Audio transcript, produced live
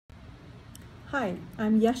Hi,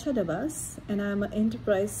 I'm Yasha Dabas, and I'm an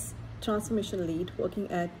Enterprise Transformation Lead working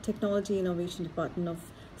at Technology Innovation Department of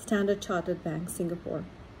Standard Chartered Bank, Singapore.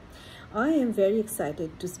 I am very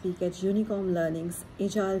excited to speak at Unicom Learning's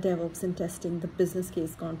Agile DevOps and Testing the Business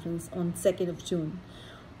Case Conference on 2nd of June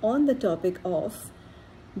on the topic of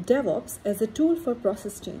DevOps as a tool for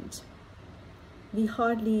process change. We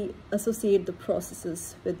hardly associate the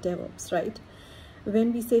processes with DevOps, right?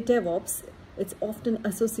 When we say DevOps, it's often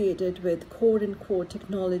associated with quote-unquote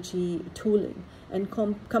technology tooling, and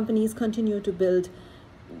companies continue to build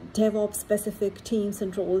DevOps-specific teams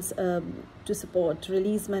and roles to support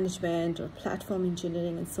release management or platform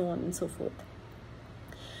engineering and so on and so forth.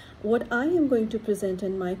 What I am going to present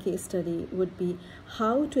in my case study would be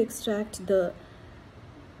how to extract the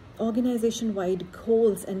organization-wide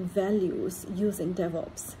goals and values using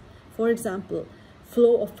DevOps. For example,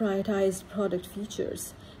 flow of prioritized product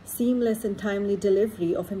features, seamless and timely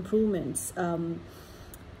delivery of improvements,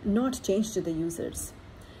 not change to the users,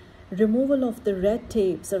 removal of the red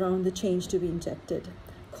tapes around the change to be injected,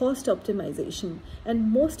 cost optimization,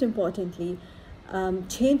 and most importantly,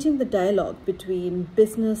 changing the dialogue between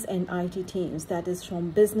business and IT teams, that is from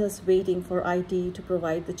business waiting for IT to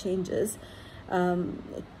provide the changes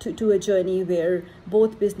to a journey where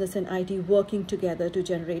both business and IT working together to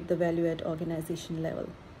generate the value at organization level.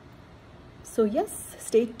 So yes,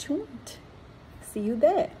 stay tuned. See you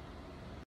there.